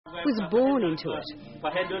was born into it.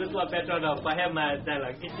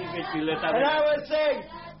 And I was saying,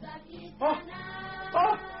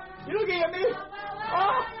 you looking at me?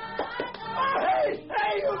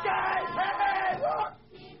 Hey, you guys, hey, look!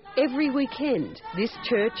 Every weekend, this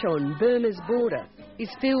church on Burma's border is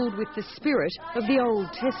filled with the spirit of the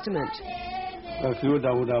Old Testament.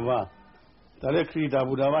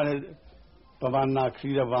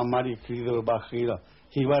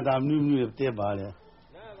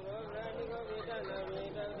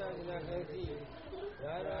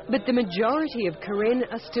 But the majority of Karen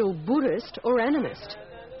are still Buddhist or animist.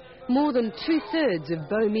 More than 2/3 of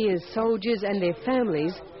Burmese soldiers and their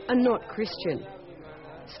families are not Christian.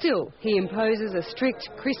 Still, he imposes a strict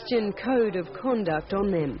Christian code of conduct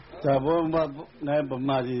on them.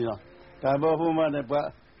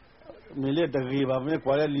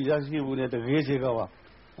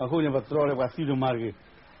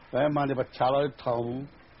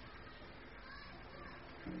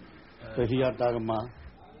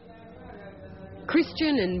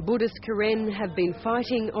 Christian and Buddhist Karen have been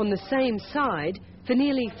fighting on the same side for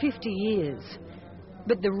nearly 50 years.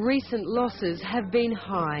 But the recent losses have been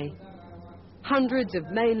high. Hundreds of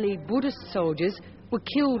mainly Buddhist soldiers were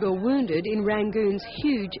killed or wounded in Rangoon's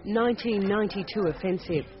huge 1992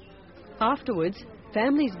 offensive. Afterwards,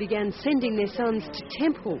 families began sending their sons to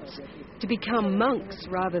temples to become monks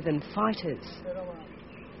rather than fighters.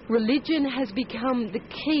 Religion has become the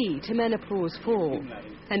key to Marnerplaw's fall,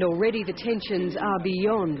 and already the tensions are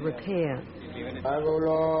beyond repair.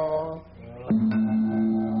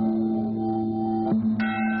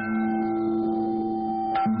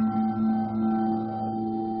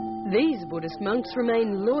 These Buddhist monks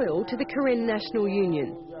remain loyal to the Karen National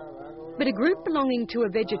Union. But a group belonging to a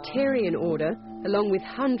vegetarian order, along with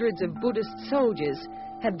hundreds of Buddhist soldiers,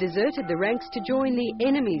 have deserted the ranks to join the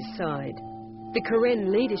enemy's side. The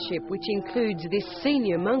Karen leadership, which includes this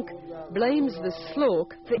senior monk, blames the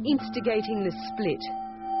Slork for instigating the split.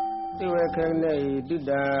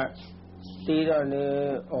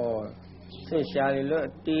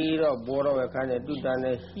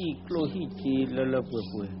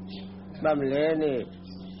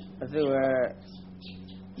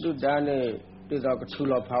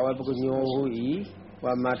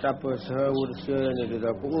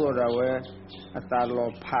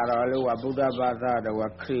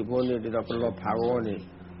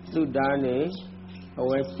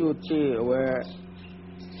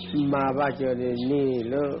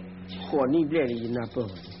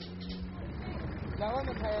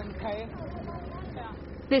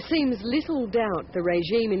 There seems little doubt the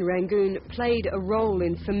regime in Rangoon played a role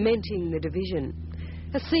in fomenting the division.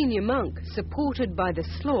 A senior monk, supported by the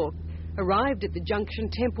Slork, arrived at the Junction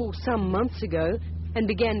Temple some months ago and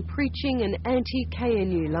began preaching an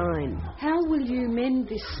anti-KNU line. How will you mend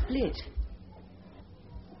this split?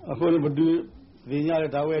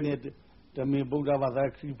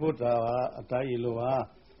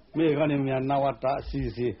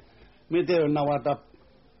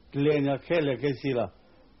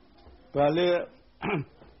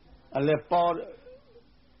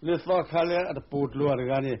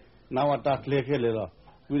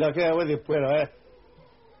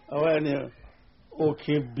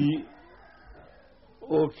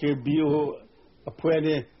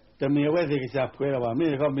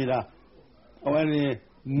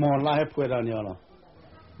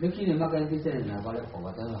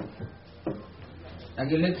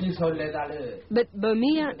 But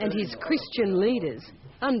Burmia and his Christian leaders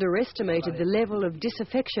underestimated the level of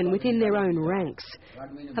disaffection within their own ranks.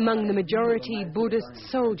 Among the majority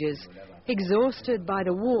Buddhist soldiers, exhausted by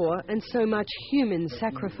the war and so much human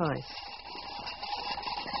sacrifice.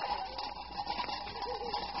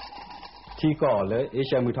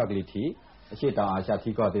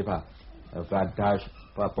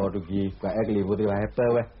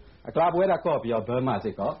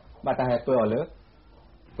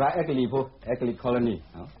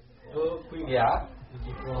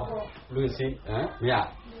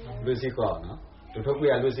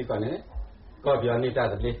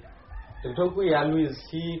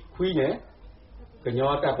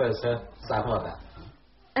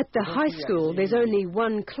 At the high school, there's only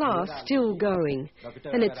one class still going,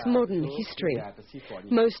 and it's modern history.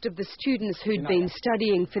 Most of the students who'd been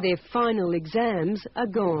studying for their final exams are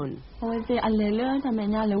gone.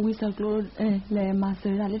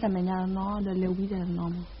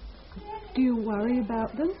 Do you worry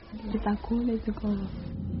about them?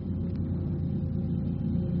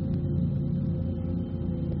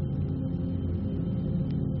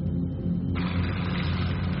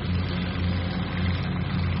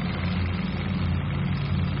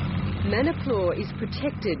 Marnerplaw is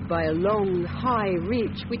protected by a long, high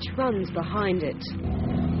ridge which runs behind it.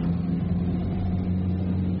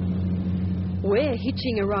 We're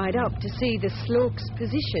hitching a ride up to see the Slork's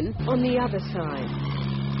position on the other side.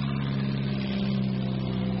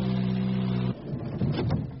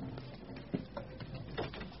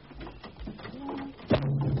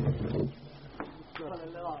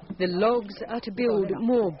 The logs are to build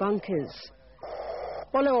more bunkers.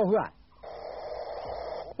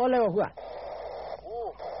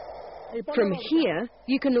 From here,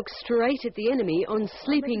 you can look straight at the enemy on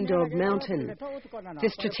Sleeping Dog Mountain. The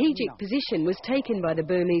strategic position was taken by the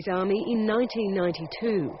Burmese army in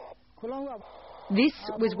 1992. This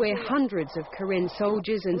was where hundreds of Karen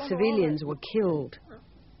soldiers and civilians were killed.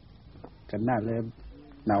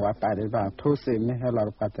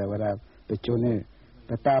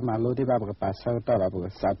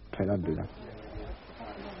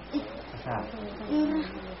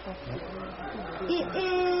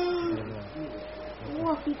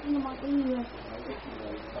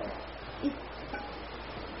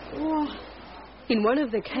 In one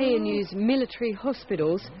of the KNU's military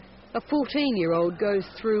hospitals, a 14-year-old goes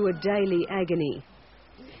through a daily agony.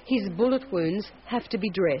 His bullet wounds have to be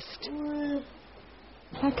dressed.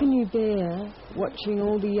 How can you bear watching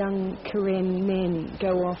all the young Karen men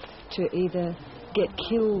go off to either get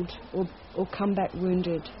killed or come back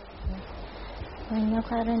wounded?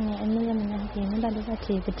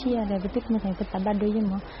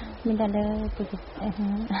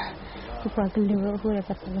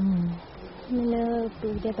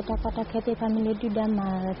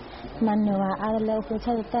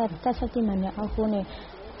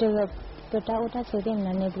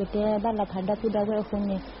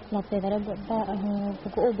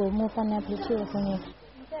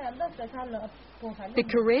 The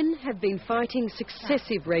Karen have been fighting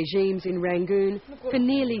successive regimes in Rangoon for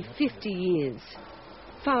nearly 50 years.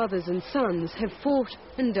 Fathers and sons have fought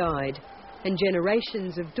and died, and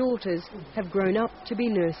generations of daughters have grown up to be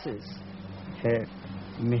nurses.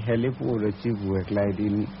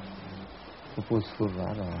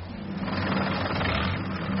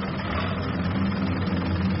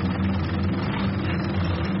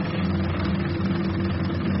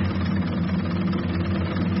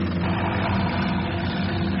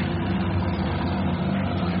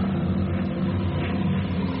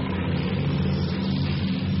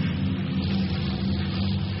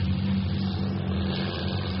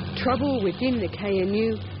 Trouble within the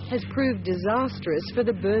KNU has proved disastrous for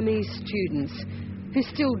the Burmese students, who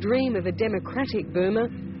still dream of a democratic Burma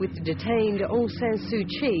with the detained Aung San Suu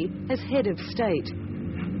Kyi as head of state.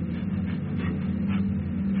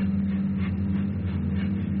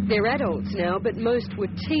 They're adults now, but most were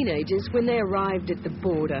teenagers when they arrived at the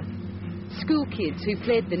border. School kids who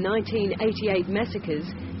fled the 1988 massacres,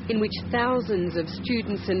 in which thousands of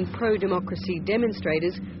students and pro-democracy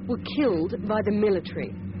demonstrators were killed by the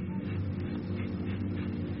military.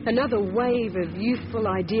 Another wave of youthful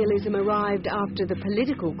idealism arrived after the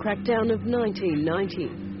political crackdown of 1990.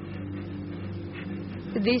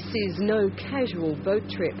 This is no casual boat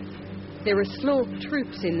trip. There are Slork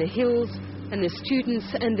troops in the hills, and the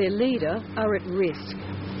students and their leader are at risk.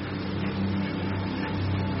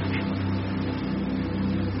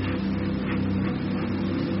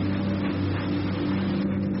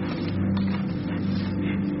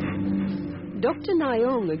 Dr.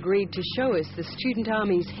 Nyong agreed to show us the Student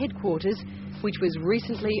Army's headquarters, which was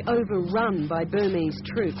recently overrun by Burmese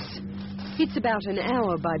troops. It's about an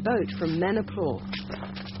hour by boat from Marnerplaw.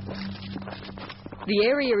 The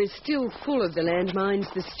area is still full of the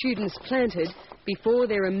landmines the students planted before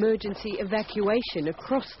their emergency evacuation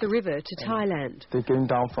across the river to Thailand. They came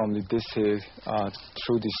down from this hill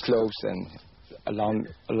through the slopes and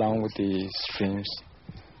along with the streams.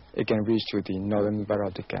 It can reach to the northern part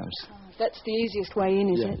of the camps. That's the easiest way in,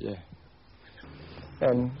 is it? Yeah.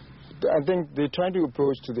 And I think they're trying to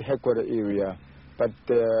approach to the headquarter area, but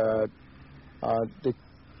they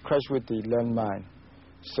crashed with the landmine,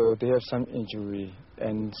 so they have some injury,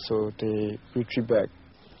 and so they retreat back.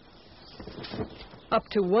 Up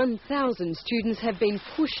to 1,000 students have been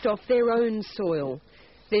pushed off their own soil.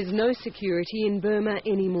 There's no security in Burma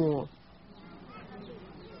anymore.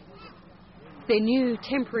 Their new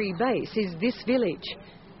temporary base is this village,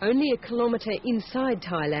 only a kilometre inside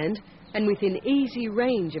Thailand and within easy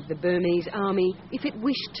range of the Burmese army if it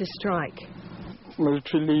wished to strike.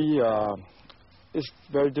 Militarily, it's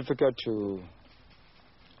very difficult to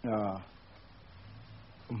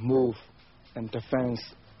move and defend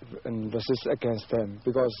and resist against them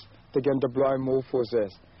because they can deploy more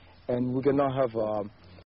forces, and we cannot have